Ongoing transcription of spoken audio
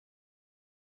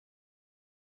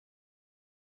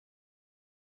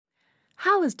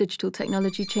How is digital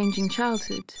technology changing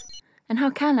childhood? And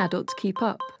how can adults keep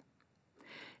up?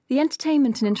 The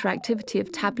entertainment and interactivity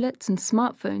of tablets and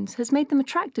smartphones has made them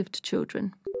attractive to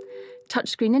children.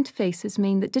 Touchscreen interfaces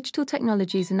mean that digital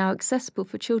technologies are now accessible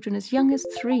for children as young as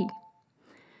 3.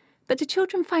 But do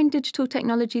children find digital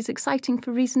technologies exciting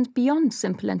for reasons beyond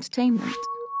simple entertainment?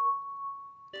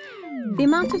 The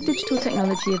amount of digital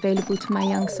technology available to my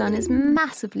young son is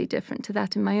massively different to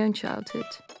that in my own childhood.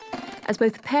 As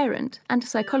both a parent and a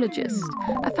psychologist,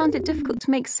 I found it difficult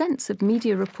to make sense of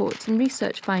media reports and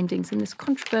research findings in this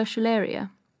controversial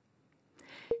area.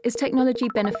 Is technology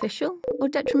beneficial or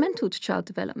detrimental to child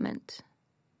development?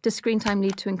 Does screen time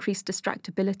lead to increased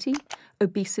distractibility,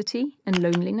 obesity, and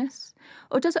loneliness?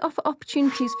 Or does it offer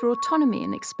opportunities for autonomy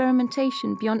and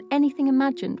experimentation beyond anything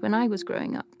imagined when I was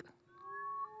growing up?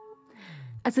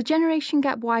 As the generation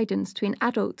gap widens between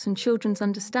adults and children's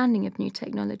understanding of new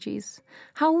technologies,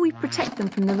 how will we protect them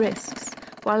from the risks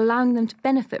while allowing them to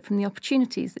benefit from the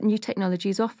opportunities that new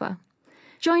technologies offer?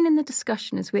 Join in the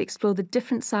discussion as we explore the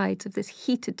different sides of this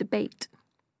heated debate.